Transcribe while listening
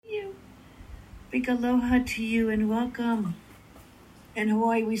Big aloha to you and welcome. In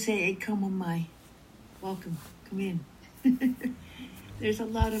Hawaii, we say e komo mai. Welcome. Come in. There's a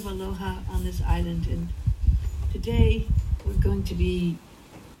lot of aloha on this island, and today we're going to be,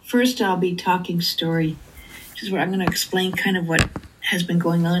 first I'll be talking story, which is where I'm going to explain kind of what has been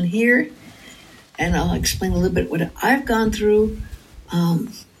going on here, and I'll explain a little bit what I've gone through. I'm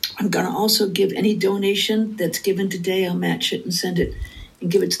going to also give any donation that's given today, I'll match it and send it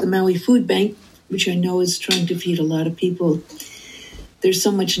and give it to the Maui Food Bank, which I know is trying to feed a lot of people. There's so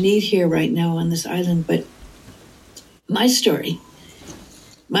much need here right now on this island, but my story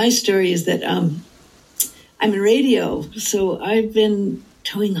is that I'm in radio, so I've been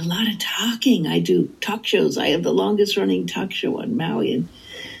doing a lot of talking. I do talk shows. I have the longest running talk show on Maui, and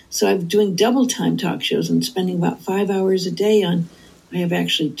so I'm doing double time talk shows and spending about 5 hours a day on. I have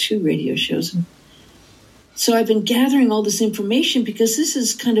actually 2 radio shows. So I've been gathering all this information because this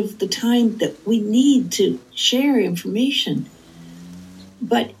is kind of the time that we need to share information.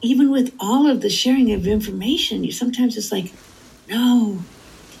 But even with all of the sharing of information, sometimes it's like, no,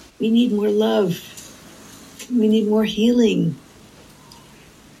 we need more love. We need more healing.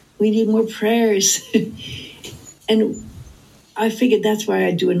 We need more prayers. And I figured that's why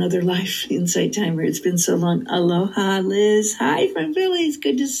I do another live Insight Timer. It's been so long. Aloha, Liz. Hi from Philly. It's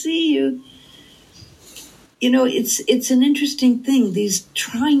good to see you. You know, it's an interesting thing. These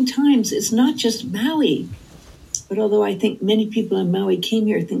trying times, it's not just Maui. But although I think many people in Maui came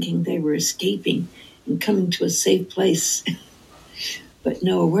here thinking they were escaping and coming to a safe place. But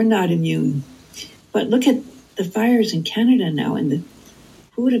no, we're not immune. But look at the fires in Canada now, and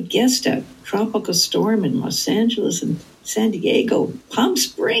who would have guessed a tropical storm in Los Angeles and San Diego, Palm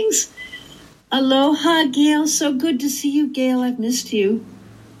Springs. Aloha, Gail. So good to see you, Gail. I've missed you.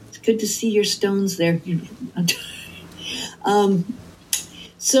 It's good to see your stones there.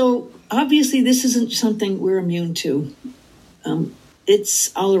 So obviously this isn't something we're immune to.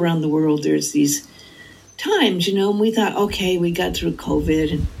 It's all around the world. There's these times, and we thought, okay, we got through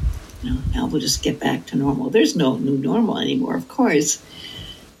COVID and now we'll just get back to normal. There's no new normal anymore, of course.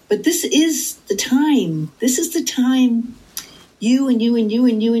 But this is the time. This is the time you and you and you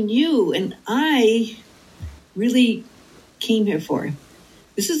and you and you and I really came here for.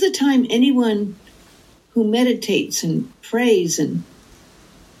 This is the time anyone who meditates and prays and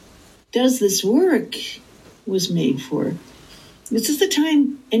does this work was made for. This is the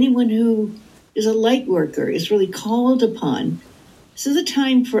time anyone who is a light worker is really called upon. This is the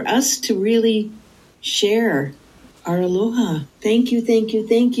time for us to really share our aloha. Thank you, thank you,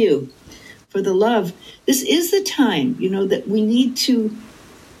 thank you for the love. This is the time, that we need to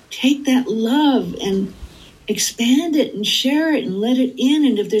take that love and expand it and share it and let it in.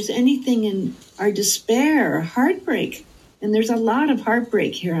 And if there's anything in our despair or heartbreak, and there's a lot of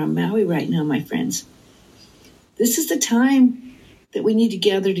heartbreak here on Maui right now, my friends, this is the time that we need to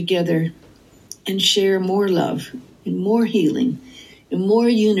gather together and share more love and more healing and more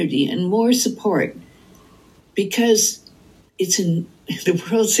unity and more support. Because the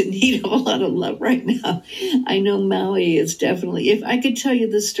world's in need of a lot of love right now. I know Maui is definitely, if I could tell you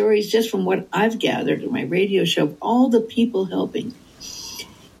the stories just from what I've gathered in my radio show, all the people helping.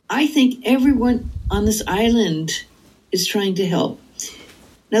 I think everyone on this island is trying to help.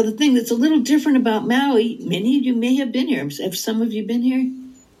 Now, the thing that's a little different about Maui, many of you may have been here. Have some of you been here?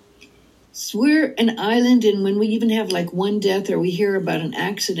 So we're an island, and when we even have like one death or we hear about an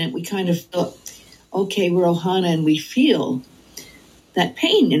accident, we kind of feel, okay, we're Ohana, and we feel that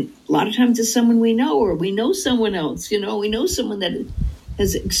pain. And a lot of times it's someone we know, or we know someone else, we know someone that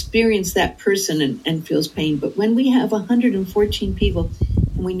has experienced that person and feels pain. But when we have 114 people,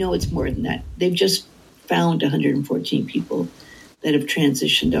 and we know it's more than that, they've just found 114 people that have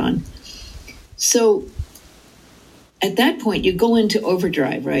transitioned on. So at that point, you go into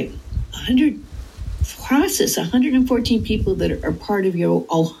overdrive, right? 114 people that are part of your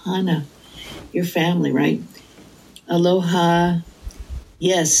Ohana, your family, right? Aloha.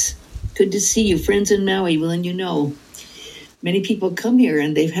 Yes. Good to see you. Friends in Maui. Well, and many people come here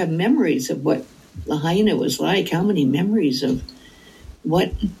and they've had memories of what Lahaina was like. How many memories of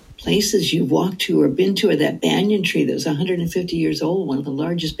what places you've walked to or been to, or that banyan tree that was 150 years old, one of the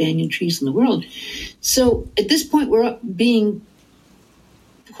largest banyan trees in the world. So at this point, we're being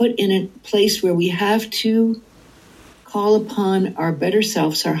put in a place where we have to call upon our better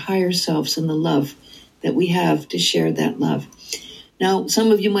selves, our higher selves, and the love that we have to share that love. Now,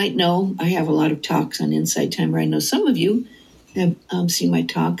 some of you might know I have a lot of talks on Insight Timer. I know some of you have seen my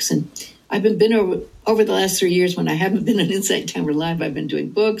talks, and I've been over the last 3 years when I haven't been on Insight Timer Live. I've been doing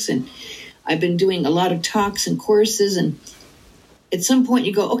books, and I've been doing a lot of talks and courses, and at some point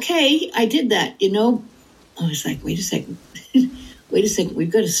you go, okay, I did that, I was like, wait a second. Wait a second. We've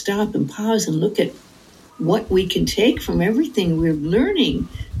got to stop and pause and look at what we can take from everything we're learning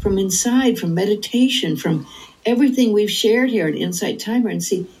from inside, from meditation, from everything we've shared here at Insight Timer, and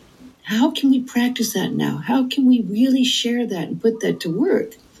see, how can we practice that now? How can we really share that and put that to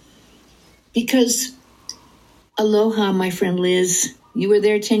work? Because aloha, my friend Liz, you were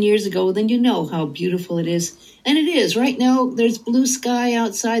there 10 years ago, then you know how beautiful it is. And it is. Right now, there's blue sky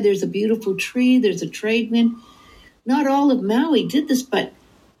outside. There's a beautiful tree. There's a trade wind. Not all of Maui did this, but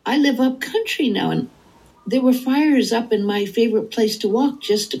I live up country now, and there were fires up in my favorite place to walk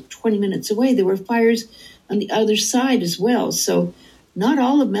just 20 minutes away. There were fires on the other side as well. So not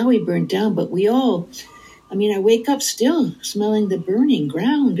all of Maui burned down, but I wake up still smelling the burning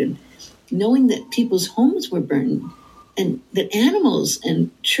ground and knowing that people's homes were burned and that animals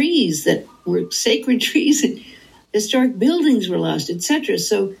and trees that were sacred trees and historic buildings were lost, etc.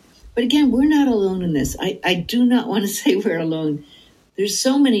 So, but again, we're not alone in this. I do not want to say we're alone. There's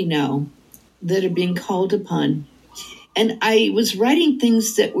so many now that are being called upon. And I was writing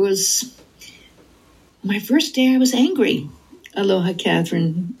things that was, my first day I was angry. Aloha,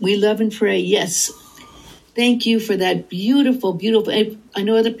 Catherine. We love and pray. Yes. Thank you for that beautiful, beautiful. I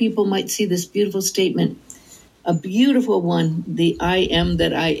know other people might see this beautiful statement. A beautiful one. The I am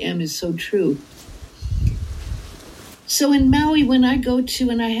that I am is so true. So in Maui, when I go to,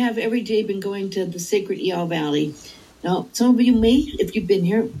 and I have every day been going to the Sacred Iao Valley. Now, some of you may, if you've been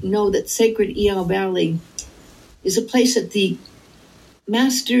here, know that Sacred Iao Valley is a place that the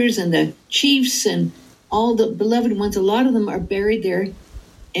masters and the chiefs and all the beloved ones, a lot of them are buried there.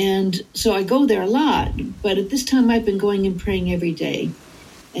 And so I go there a lot. But at this time, I've been going and praying every day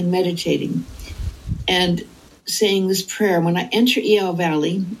and meditating and saying this prayer. When I enter Iao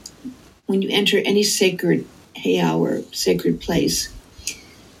Valley, when you enter any sacred heiau or sacred place,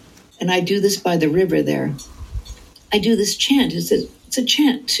 and I do this by the river there, I do this chant. It's a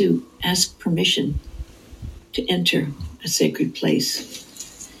chant to ask permission to enter a sacred place.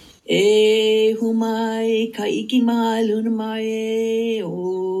 E humai kaiki mai luna mai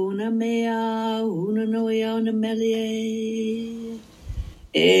ona mea una noia ona melie.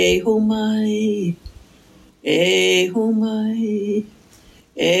 E humai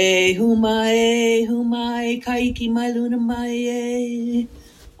kaiki mai luna mai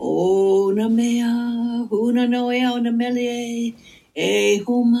ona mea una noia ona melie. E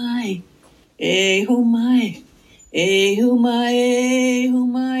humai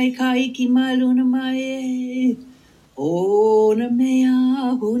kaiki mai luna mai ona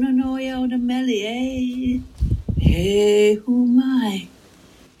mea una noia ona melie. E humai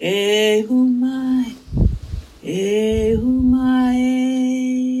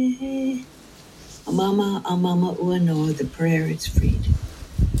Amama ua noa, the prayer is freed.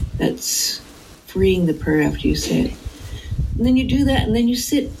 That's freeing the prayer after you say it. And then you do that, and then you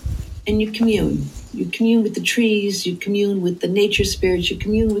sit and you commune. You commune with the trees, you commune with the nature spirits, you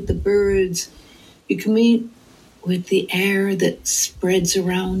commune with the birds, you commune with the air that spreads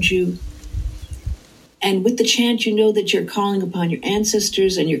around you. And with the chant, you know that you're calling upon your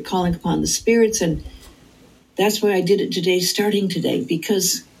ancestors and you're calling upon the spirits. And that's why I did it today, starting today,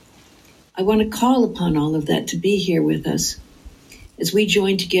 because I want to call upon all of that to be here with us as we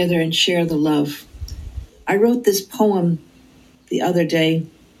join together and share the love. I wrote this poem the other day.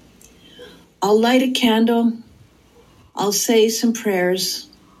 I'll light a candle. I'll say some prayers.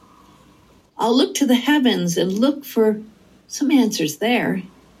 I'll look to the heavens and look for some answers there.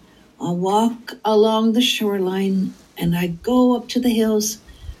 I'll walk along the shoreline and I go up to the hills.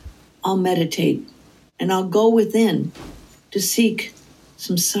 I'll meditate and I'll go within to seek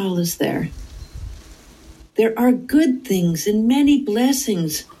some solace there. There are good things and many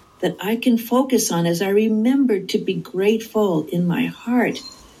blessings that I can focus on as I remember to be grateful in my heart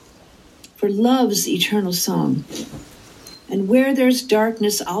for love's eternal song. And where there's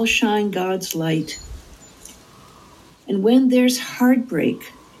darkness, I'll shine God's light. And when there's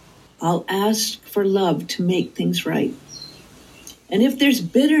heartbreak, I'll ask for love to make things right. And if there's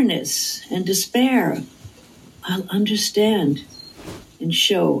bitterness and despair, I'll understand and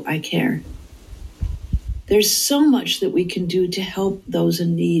show I care. There's so much that we can do to help those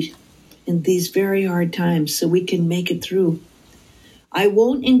in need in these very hard times so we can make it through. I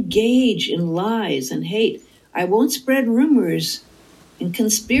won't engage in lies and hate. I won't spread rumors and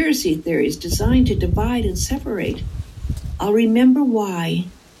conspiracy theories designed to divide and separate. I'll remember why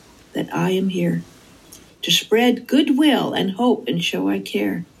that I am here, to spread goodwill and hope and show I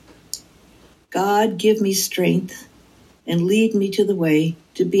care. God, give me strength and lead me to the way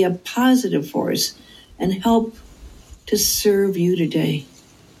to be a positive force and help to serve you today.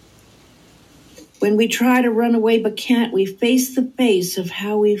 When we try to run away but can't, we face the face of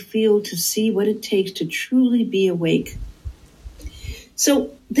how we feel to see what it takes to truly be awake.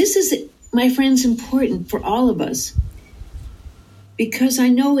 So this is, my friends, important for all of us, because I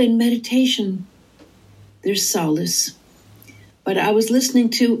know in meditation there's solace. But I was listening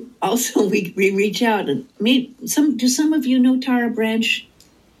to, also we reach out and meet, do some of you know Tara Branch?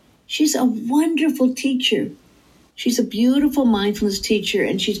 She's a wonderful teacher. She's a beautiful mindfulness teacher,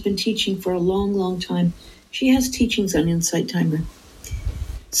 and she's been teaching for a long, long time. She has teachings on Insight Timer.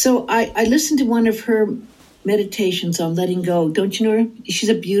 So I listened to one of her meditations on letting go. Don't you know her? She's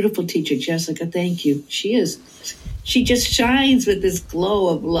a beautiful teacher, Jessica. Thank you. She is. She just shines with this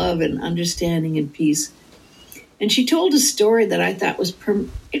glow of love and understanding and peace. And she told a story that I thought was,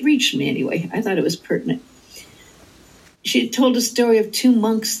 it reached me anyway. I thought it was pertinent. She told a story of two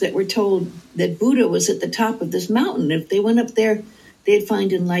monks that were told that Buddha was at the top of this mountain. If they went up there, they'd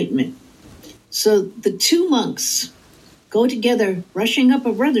find enlightenment. So the two monks go together, rushing up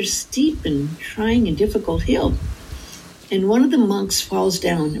a rather steep and trying and difficult hill. And one of the monks falls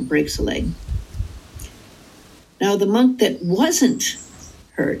down and breaks a leg. Now, the monk that wasn't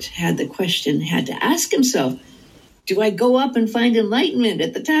hurt had to ask himself, do I go up and find enlightenment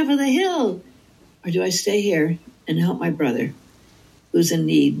at the top of the hill? Or do I stay here and help my brother who's in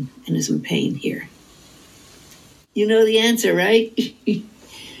need and is in pain here? You know the answer, right?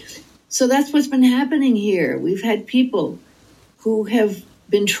 So that's what's been happening here. We've had people who have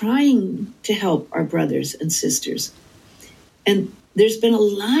been trying to help our brothers and sisters. And there's been a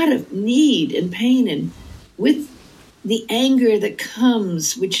lot of need and pain, and with the anger that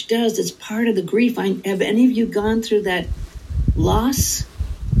comes, which it's part of the grief. Have any of you gone through that loss,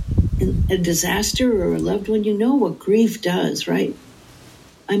 a disaster, or a loved one? You know what grief does, right?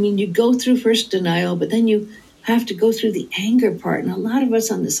 I mean, you go through first denial, but then you have to go through the anger part. And a lot of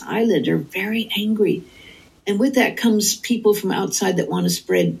us on this island are very angry. And with that comes people from outside that want to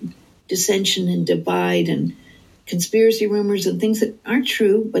spread dissension and divide and conspiracy rumors and things that aren't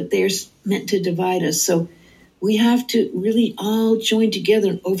true, but they're meant to divide us. So we have to really all join together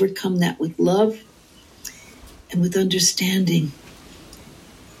and overcome that with love and with understanding.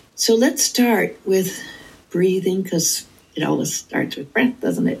 So let's start with breathing, because it always starts with breath,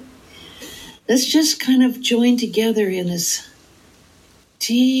 doesn't it? Let's just kind of join together in this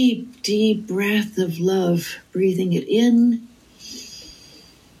deep, deep breath of love, breathing it in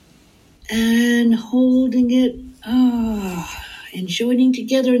and holding it, and joining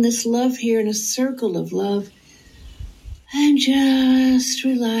together in this love here in a circle of love. And just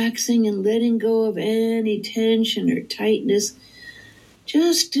relaxing and letting go of any tension or tightness.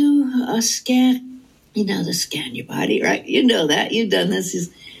 Just do a scan. You know, to scan your body, right? You know that. You've done this. Is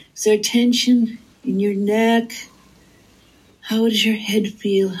there tension in your neck? How does your head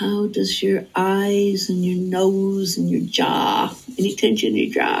feel? How does your eyes and your nose and your jaw, any tension in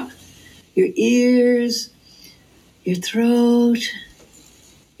your jaw? Your ears, your throat,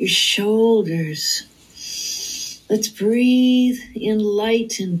 your shoulders. Let's breathe in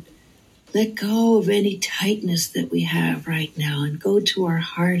light and let go of any tightness that we have right now and go to our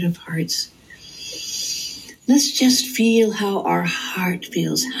heart of hearts. Let's just feel how our heart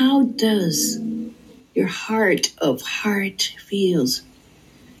feels. How does your heart of heart feels?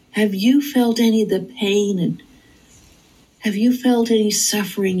 Have you felt any of the pain, and have you felt any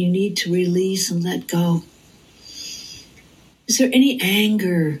suffering you need to release and let go? Is there any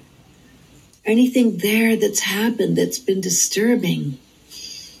anger? Anything there that's happened that's been disturbing?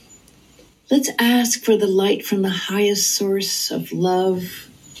 Let's ask for the light from the highest source of love.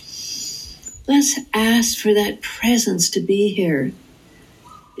 Let's ask for that presence to be here.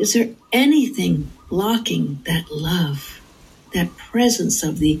 Is there anything blocking that love, that presence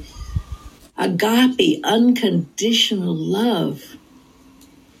of the agape, unconditional love?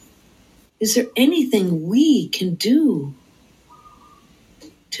 Is there anything we can do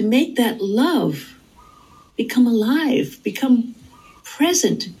to make that love become alive, become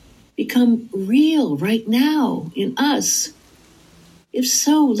present, become real right now in us? If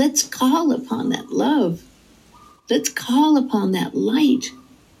so, let's call upon that love. Let's call upon that light.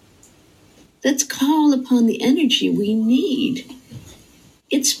 Let's call upon the energy we need.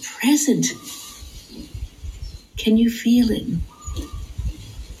 It's present. Can you feel it?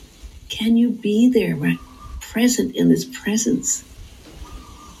 Can you be there, right? Present in this presence?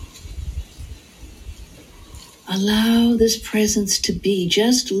 Allow this presence to be.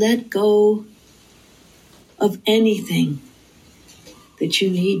 Just let go of anything that you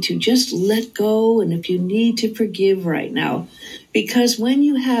need to. Just let go, and if you need to, forgive right now. Because when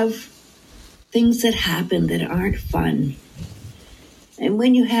you have things that happen that aren't fun. And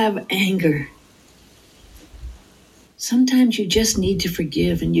when you have anger, sometimes you just need to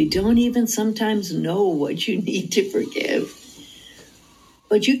forgive, and you don't even sometimes know what you need to forgive.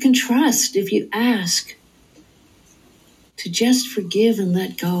 But you can trust if you ask to just forgive and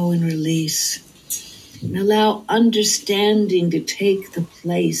let go and release. And allow understanding to take the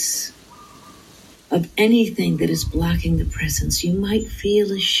place of anything that is blocking the presence. You might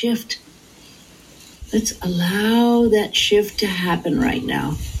feel a shift. Let's allow that shift to happen right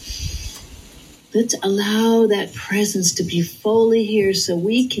now. Let's allow that presence to be fully here so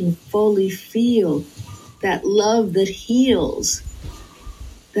we can fully feel that love that heals,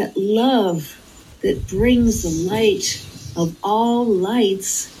 that love that brings the light of all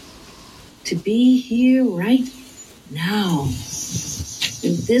lights to be here right now.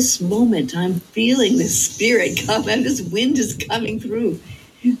 In this moment, I'm feeling this spirit come, and this wind is coming through.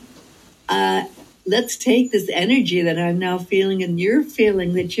 Let's take this energy that I'm now feeling and you're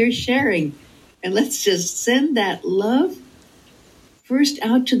feeling, that you're sharing, and let's just send that love first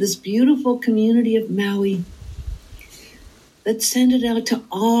out to this beautiful community of Maui. Let's send it out to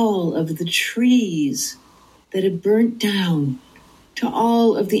all of the trees that have burnt down, to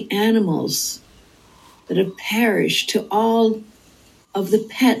all of the animals that have perished, to all of the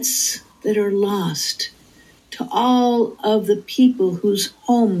pets that are lost, to all of the people whose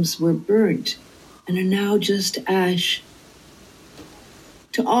homes were burnt and are now just ash,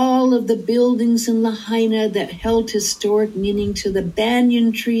 to all of the buildings in Lahaina that held historic meaning, to the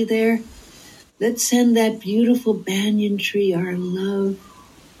banyan tree there. Let's send that beautiful banyan tree our love,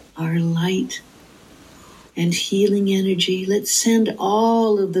 our light, and healing energy. Let's send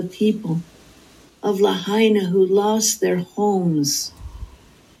all of the people of Lahaina who lost their homes,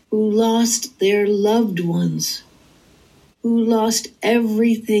 who lost their loved ones, who lost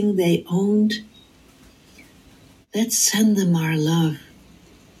everything they owned. Let's send them our love.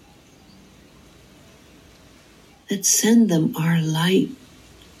 Let's send them our light.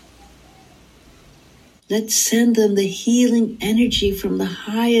 Let's send them the healing energy from the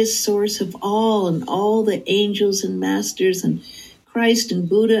highest source of all, and all the angels and masters and Christ and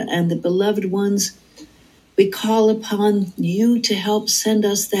Buddha and the beloved ones. We call upon you to help send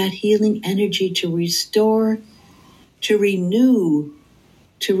us that healing energy to restore, to renew,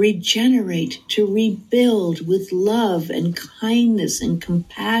 to regenerate, to rebuild with love and kindness and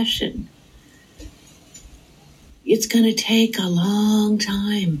compassion. It's going to take a long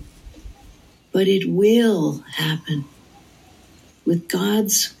time, but it will happen. With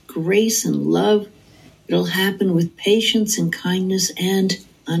God's grace and love, it'll happen with patience and kindness and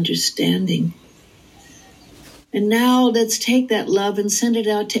understanding. And now let's take that love and send it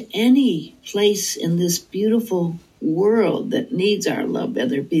out to any place in this beautiful world that needs our love,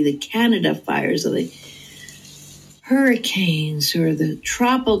 whether it be the Canada fires or the hurricanes or the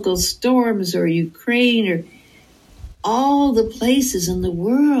tropical storms or Ukraine or all the places in the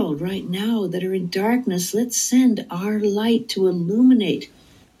world right now that are in darkness. Let's send our light to illuminate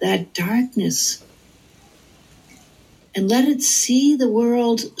that darkness. And let it see the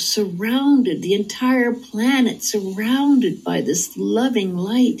world surrounded, the entire planet surrounded by this loving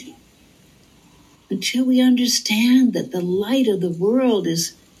light, until we understand that the light of the world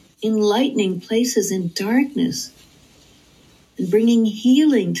is enlightening places in darkness and bringing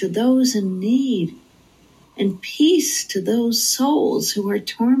healing to those in need and peace to those souls who are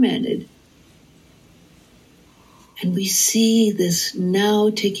tormented. And we see this now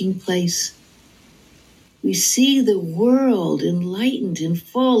taking place. We see the world enlightened and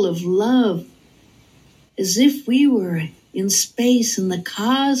full of love, as if we were in space in the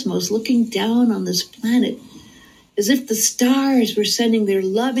cosmos looking down on this planet, as if the stars were sending their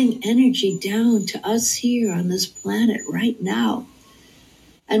loving energy down to us here on this planet right now.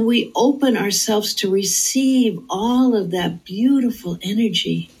 And we open ourselves to receive all of that beautiful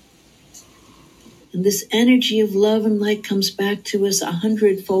energy. And this energy of love and light comes back to us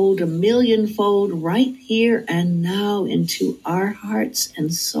 100-fold, 1,000,000-fold, right here and now into our hearts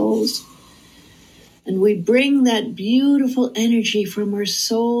and souls. And we bring that beautiful energy from our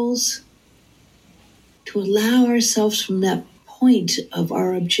souls to allow ourselves from that point of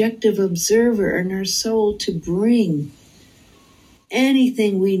our objective observer and our soul to bring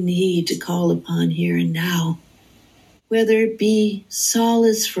anything we need to call upon here and now. Whether it be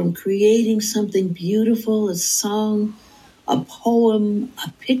solace from creating something beautiful, a song, a poem,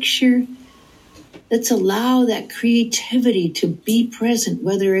 a picture. Let's allow that creativity to be present,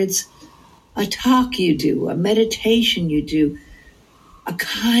 whether it's a talk you do, a meditation you do, a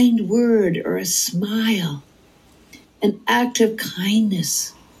kind word or a smile, an act of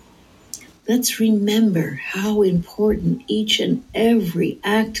kindness. Let's remember how important each and every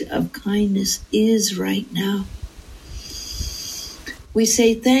act of kindness is right now. We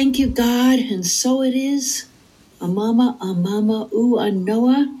say, thank you, God, and so it is. Amama, amama,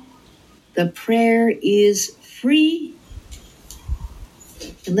 anoa. The prayer is free.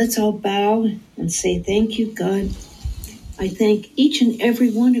 And let's all bow and say, thank you, God. I thank each and every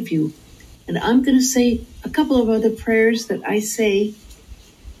one of you. And I'm going to say a couple of other prayers that I say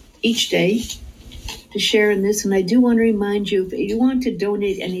each day to share in this. And I do want to remind you, if you want to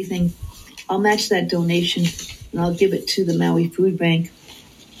donate anything, I'll match that donation and I'll give it to the Maui Food Bank.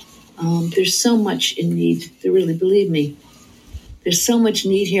 There's so much in need. Really, believe me, there's so much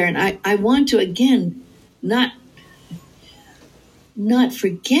need here. And I want to, again, not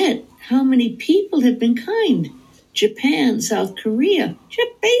forget how many people have been kind. Japan, South Korea. Jeff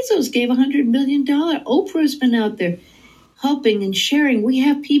Bezos gave $100 million. Oprah's been out there helping and sharing. We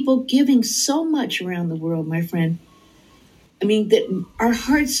have people giving so much around the world, my friend. I mean, that our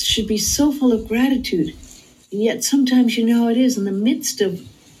hearts should be so full of gratitude. And yet sometimes, you know how it is, in the midst of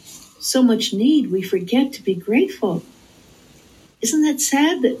so much need, we forget to be grateful. Isn't that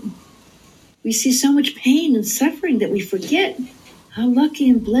sad that we see so much pain and suffering that we forget how lucky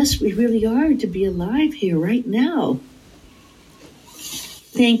and blessed we really are to be alive here right now?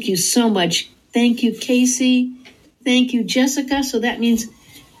 Thank you so much. Thank you, Casey. Thank you, Jessica. So that means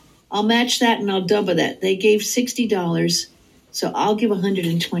I'll match that and I'll double that. They gave $60, so I'll give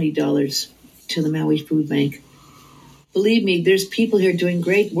 $120 to the Maui Food Bank. Believe me, there's people here doing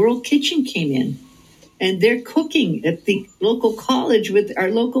great. World Kitchen came in, and they're cooking at the local college with our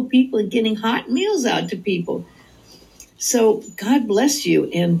local people and getting hot meals out to people. So God bless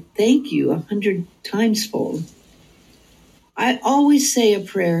you, and thank you 100 times fold. I always say a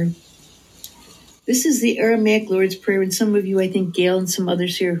prayer. This is the Aramaic Lord's Prayer, and some of you, I think Gail and some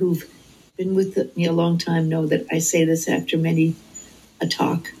others here who've been with me a long time know that I say this after many a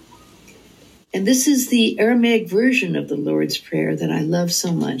talk. And this is the Aramaic version of the Lord's Prayer that I love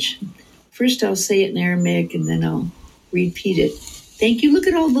so much. First, I'll say it in Aramaic, and then I'll repeat it. Thank you. Look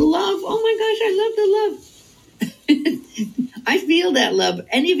at all the love. Oh, my gosh, I love the love. I feel that love.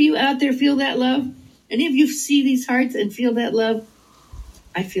 Any of you out there feel that love? Any of you see these hearts and feel that love?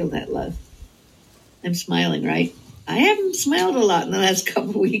 I feel that love. I'm smiling, right? I haven't smiled a lot in the last couple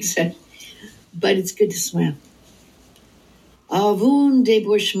of weeks, but it's good to smile. Avun de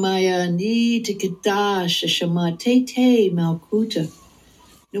Borshmaya ni tikadash shama te malkuta.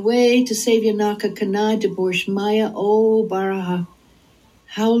 Nwe to save Naka kana de Borshmaya o baraha.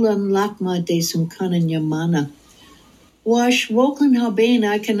 Haulan lakma de sumkanan yamana. Wash wokan habain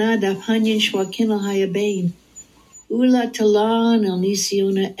akanada hanyan shwakina hayabain. Ula talan el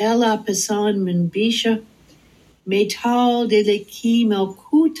nisiona ela pesan min bisha. Metal de leki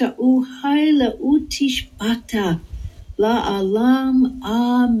malkuta uhaila utish bata. La alam,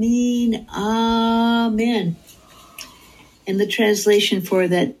 amin, amen. And the translation for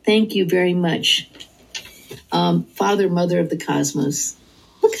that, thank you very much. Father, Mother of the Cosmos.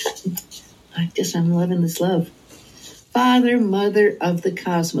 Look at, I'm loving this love. Father, Mother of the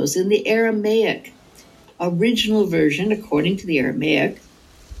Cosmos. In the Aramaic original version, according to the Aramaic,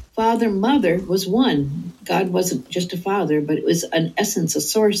 Father, Mother was one. God wasn't just a father, but it was an essence, a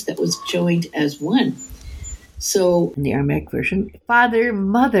source that was joined as one. So, in the Aramaic version, Father,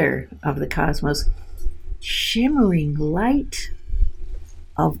 Mother of the Cosmos, shimmering light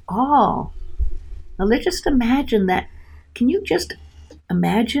of all. Now, let's just imagine that. Can you just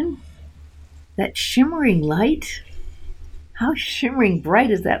imagine that shimmering light? How shimmering bright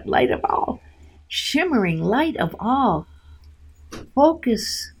is that light of all? Shimmering light of all.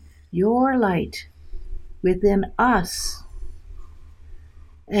 Focus your light within us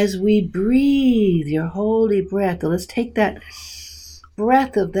as we breathe your holy breath. Let's take that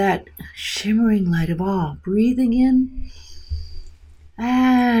breath of that shimmering light of all, breathing in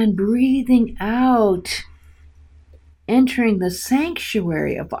and breathing out, entering the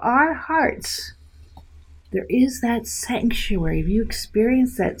sanctuary of our hearts. There is that sanctuary. Have you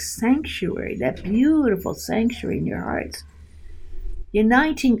experienced that sanctuary, that beautiful sanctuary in your hearts,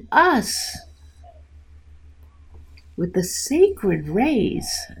 uniting us with the sacred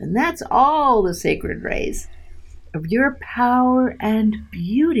rays, and that's all the sacred rays of your power and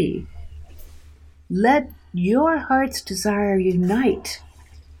beauty. Let your heart's desire unite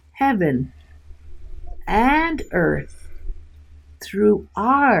heaven and earth through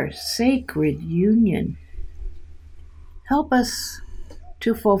our sacred union. Help us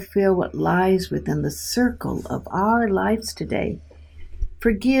to fulfill what lies within the circle of our lives today.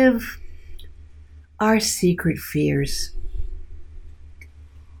 Forgive our secret fears.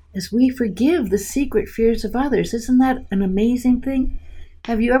 as we forgive the secret fears of others. Isn't that an amazing thing?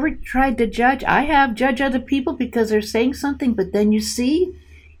 Have you ever tried to judge? I have, judge other people because they're saying something, but then you see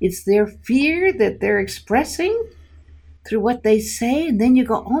it's their fear that they're expressing through what they say, and then you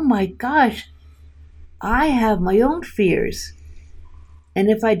go, oh my gosh, I have my own fears. And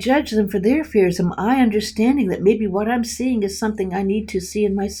if I judge them for their fears, am I understanding that maybe what I'm seeing is something I need to see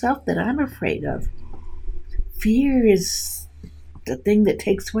in myself that I'm afraid of? Fear is the thing that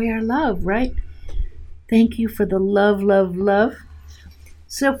takes away our love, right? Thank you for the love, love, love.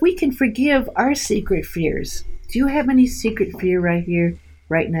 So if we can forgive our secret fears, do you have any secret fear right here,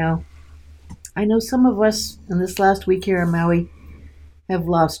 right now? I know some of us in this last week here in Maui have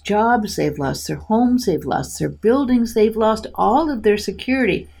lost jobs, they've lost their homes, they've lost their buildings, they've lost all of their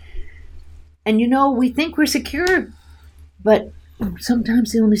security. And we think we're secure, but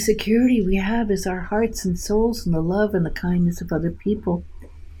sometimes the only security we have is our hearts and souls and the love and the kindness of other people.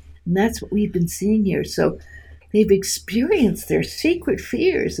 And that's what we've been seeing here. So they've experienced their secret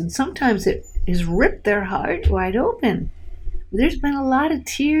fears, and sometimes it has ripped their heart wide open. There's been a lot of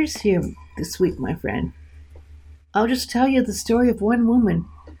tears here this week, my friend. I'll just tell you the story of one woman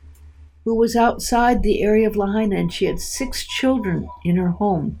who was outside the area of Lahaina, and she had 6 children in her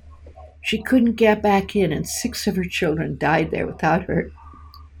home. She couldn't get back in, and 6 of her children died there without her.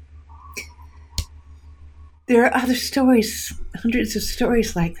 There are other stories, hundreds of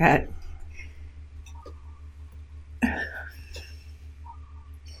stories like that.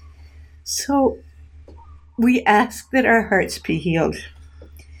 So we ask that our hearts be healed,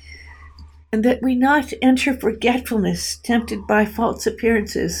 and that we not enter forgetfulness, tempted by false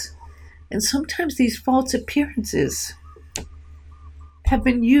appearances. And sometimes these false appearances have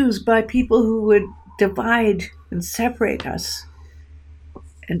been used by people who would divide and separate us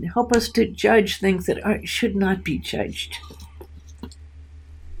and help us to judge things that should not be judged.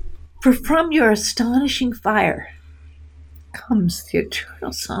 For from your astonishing fire comes the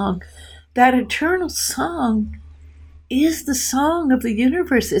eternal song. That eternal song is the song of the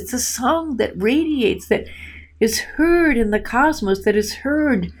universe. It's a song that radiates, that is heard in the cosmos, that is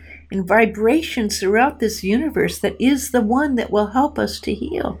heard in vibrations throughout this universe, that is the one that will help us to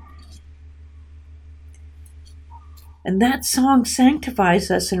heal. And that song sanctifies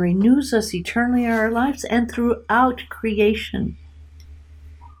us and renews us eternally in our lives and throughout creation.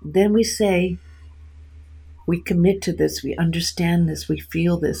 Then we say, we commit to this, we understand this, we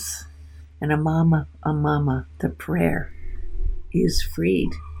feel this. And Amama, the prayer is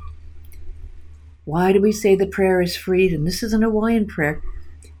freed. Why do we say the prayer is freed? And this is an Hawaiian prayer.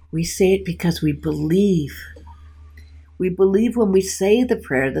 We say it because we believe. We believe when we say the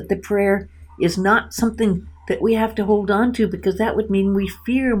prayer that the prayer is not something that we have to hold on to, because that would mean we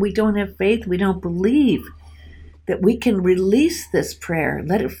fear, we don't have faith, we don't believe. That we can release this prayer,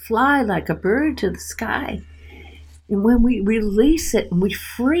 let it fly like a bird to the sky. And when we release it and we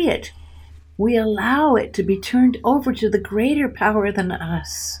free it, we allow it to be turned over to the greater power than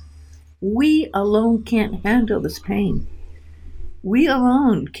us. We alone can't handle this pain. We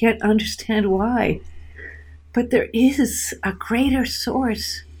alone can't understand why. But there is a greater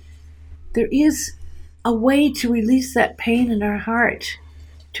source. There is a way to release that pain in our heart,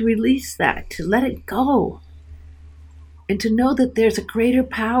 to release that, to let it go, and to know that there's a greater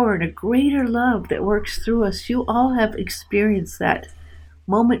power and a greater love that works through us. You all have experienced that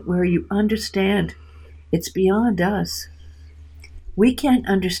moment where you understand it's beyond us. We can't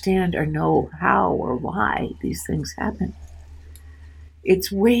understand or know how or why these things happen.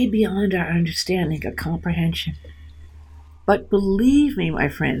 It's way beyond our understanding or comprehension. But believe me, my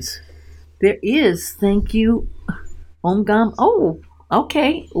friends, there is, thank you, Om Gam. Oh,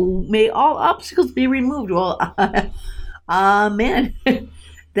 okay. May all obstacles be removed. Well, amen.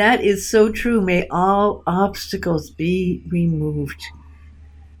 That is so true. May all obstacles be removed.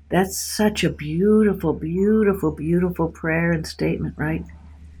 That's such a beautiful, beautiful, beautiful prayer and statement, right?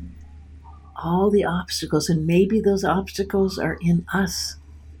 All the obstacles, and maybe those obstacles are in us.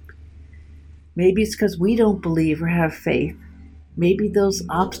 Maybe it's because we don't believe or have faith. Maybe those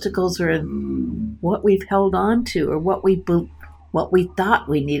obstacles are in what we've held on to, or what we thought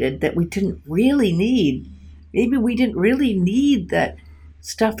we needed that we didn't really need. Maybe we didn't really need that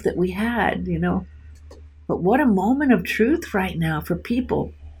stuff that we had, But what a moment of truth right now for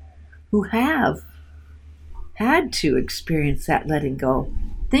people who have had to experience that letting go,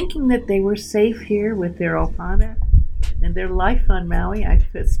 thinking that they were safe here with their ohana and their life on Maui.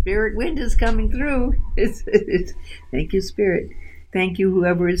 The spirit wind is coming through. Thank you, Spirit. Thank you,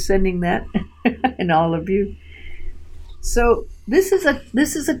 whoever is sending that, and all of you. So this is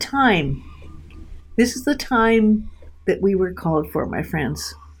a time. This is the time that we were called for, my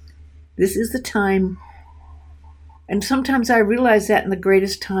friends. This is the time, and sometimes I realize that in the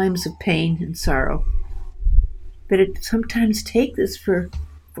greatest times of pain and sorrow, that it sometimes takes this for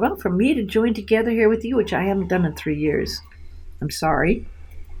me to join together here with you, which I haven't done in 3 years. I'm sorry.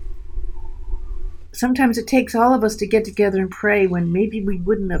 Sometimes it takes all of us to get together and pray when maybe we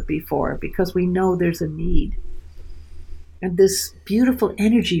wouldn't have before, because we know there's a need. And this beautiful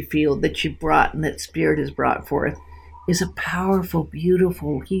energy field that you brought and that Spirit has brought forth is a powerful,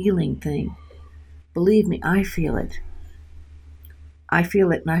 beautiful, healing thing. Believe me, I feel it. I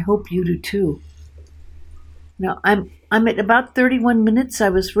feel it, and I hope you do too. Now, I'm at about 31 minutes. I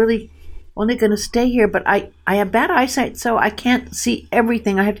was really only going to stay here, but I have bad eyesight, so I can't see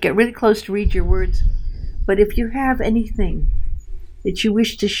everything. I have to get really close to read your words. But if you have anything that you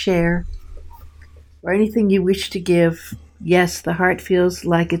wish to share or anything you wish to give, yes, the heart feels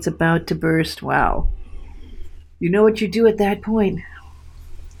like it's about to burst. Wow. You know what you do at that point?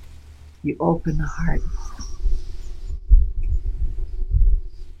 You open the heart.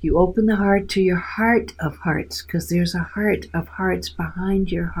 You open the heart to your heart of hearts, because there's a heart of hearts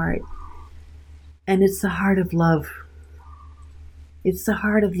behind your heart. And it's the heart of love. It's the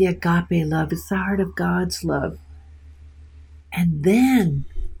heart of the agape love. It's the heart of God's love. And then,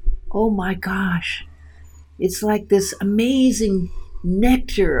 oh my gosh, it's like this amazing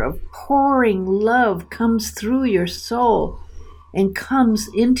nectar of pouring love comes through your soul and comes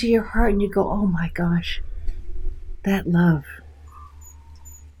into your heart, and you go, oh my gosh, that love.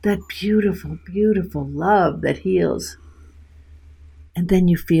 That beautiful, beautiful love that heals. And then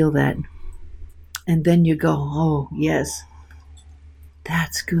you feel that. And then you go, oh, yes,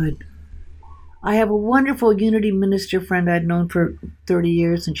 that's good. I have a wonderful Unity minister friend I'd known for 30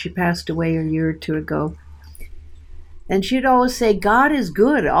 years, and she passed away a year or two ago. And she'd always say, God is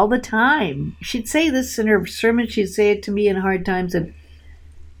good all the time. She'd say this in her sermon. She'd say it to me in hard times. And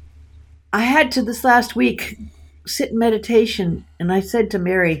I had to, this last week, sit in meditation, and I said to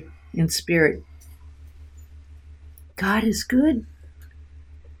Mary in spirit, God is good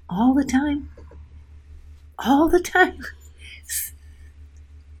all the time. All the time.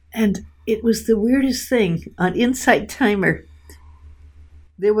 And it was the weirdest thing. On Insight Timer,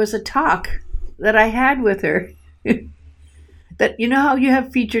 there was a talk that I had with her that, you know how you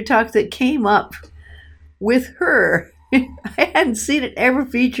have feature talks that came up with her. I hadn't seen it ever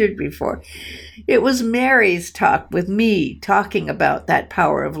featured before. It was Mary's talk with me talking about that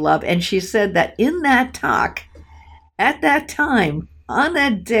power of love. And she said that in that talk, at that time, on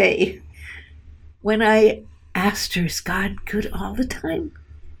that day, when I asked her, is God good all the time?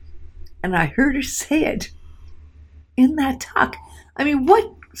 And I heard her say it in that talk. I mean,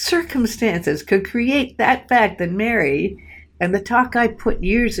 what circumstances could create that fact that Mary and the talk I put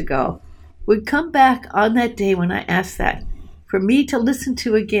years ago would come back on that day when I asked that for me to listen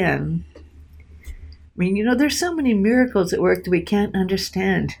to again? I mean, you know, there's so many miracles at work that we can't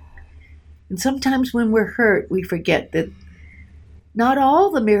understand. And sometimes when we're hurt, we forget that not all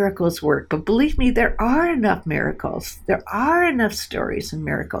the miracles work. But believe me, there are enough miracles. There are enough stories and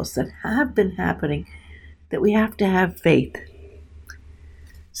miracles that have been happening that we have to have faith.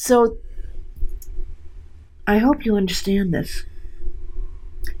 So I hope you understand this.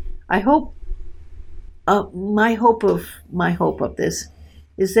 I hope my hope of this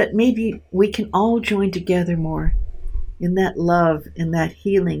is that maybe we can all join together more in that love, in that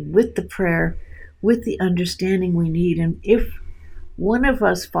healing, with the prayer, with the understanding we need. And if one of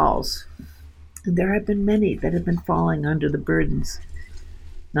us falls, and there have been many that have been falling under the burdens,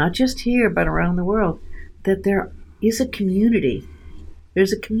 not just here, but around the world, that there is a community.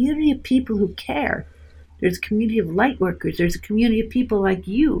 There's a community of people who care. There's a community of light workers. There's a community of people like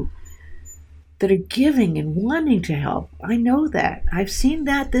you that are giving and wanting to help. I know that. I've seen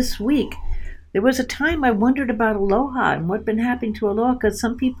that this week. There was a time I wondered about Aloha and what had been happening to Aloha, because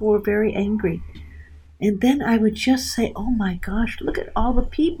some people were very angry. And then I would just say, oh my gosh, look at all the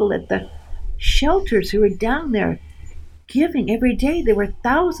people at the shelters who are down there giving every day. There were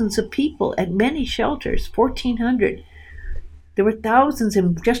thousands of people at many shelters, 1,400. There were thousands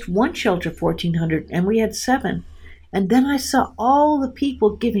in just one shelter, 1,400, and we had 7. And then I saw all the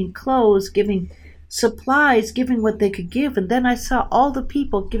people giving clothes, giving supplies, giving what they could give. And then I saw all the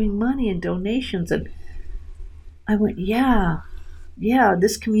people giving money and donations. And I went, yeah,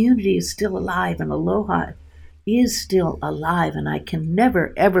 this community is still alive, and Aloha is still alive. And I can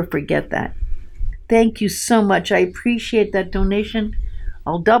never, ever forget that. Thank you so much. I appreciate that donation.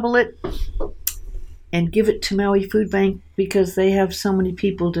 I'll double it and give it to Maui Food Bank, because they have so many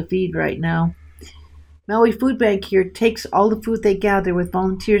people to feed right now. Maui Food Bank here takes all the food they gather with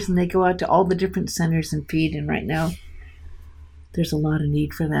volunteers, and they go out to all the different centers and feed. And right now, there's a lot of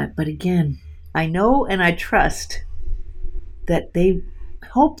need for that. But again, I know and I trust that they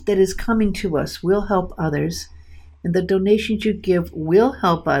hope that is coming to us will help others, and the donations you give will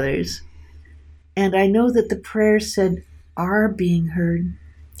help others. And I know that the prayers said are being heard.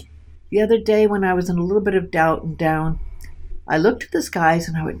 The other day when I was in a little bit of doubt and down, I looked at the skies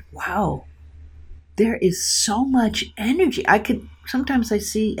and I went, wow, there is so much energy. Sometimes I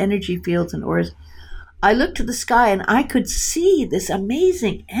see energy fields and auras. I looked to the sky and I could see this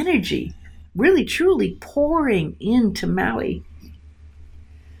amazing energy really truly pouring into Maui.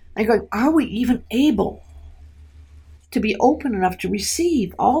 I go, are we even able to be open enough to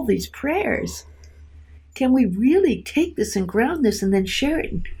receive all these prayers? Can we really take this and ground this and then share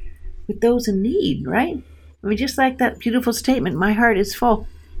it with those in need, right? I mean, just like that beautiful statement, my heart is full.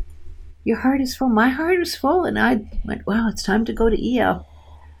 Your heart is full. My heart is full. And I went, wow, it's time to go to EO.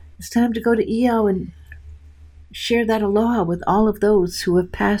 It's time to go to EO and share that aloha with all of those who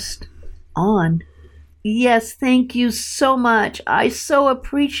have passed on. Yes, thank you so much. I so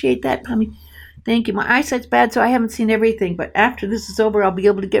appreciate that, Pummy. Thank you. My eyesight's bad, so I haven't seen everything. But after this is over, I'll be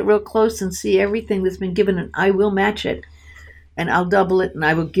able to get real close and see everything that's been given, and I will match it. And I'll double it, and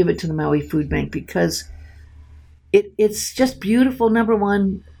I will give it to the Maui Food Bank because it's just beautiful, number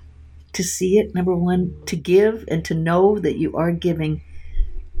one, to see it, number one, to give and to know that you are giving.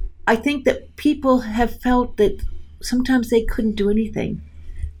 I think that people have felt that sometimes they couldn't do anything.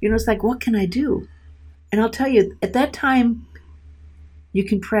 It's like, what can I do? And I'll tell you, at that time, you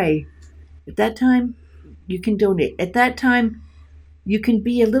can pray. At that time, you can donate. At that time, you can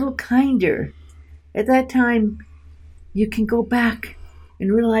be a little kinder. At that time, you can go back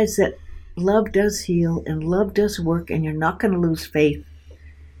and realize that love does heal and love does work, and you're not going to lose faith.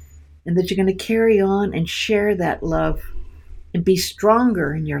 And that you're going to carry on and share that love and be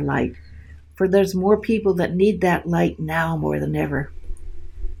stronger in your light. For there's more people that need that light now more than ever.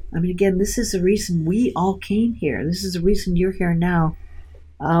 I mean, again, this is the reason we all came here. This is the reason you're here now.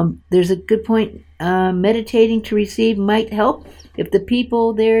 There's a good point. Meditating to receive might help. If the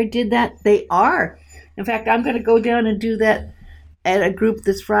people there did that, they are. In fact, I'm going to go down and do that at a group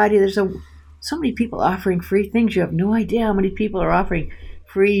this Friday. There's so many people offering free things. You have no idea how many people are offering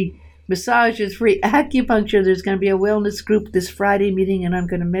free massages, free acupuncture. There's going to be a wellness group this Friday meeting, and I'm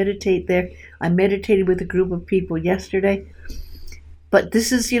going to meditate there. I meditated with a group of people yesterday. But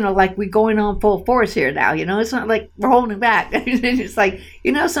this is, like we're going on full force here now. It's not like we're holding back. It's like,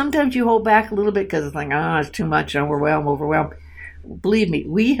 sometimes you hold back a little bit because it's like, it's too much, overwhelmed. Believe me,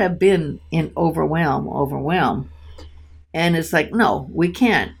 we have been in overwhelm. And it's like, no, we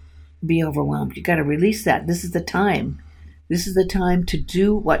can't be overwhelmed. You got to release that. This is the time. This is the time to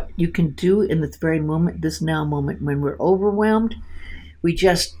do what you can do in this very moment, this now moment. When we're overwhelmed, we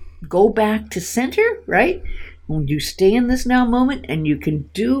just go back to center, right? When you stay in this now moment and you can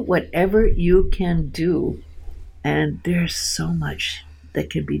do whatever you can do. And there's so much that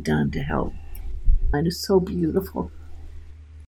can be done to help. And it's so beautiful.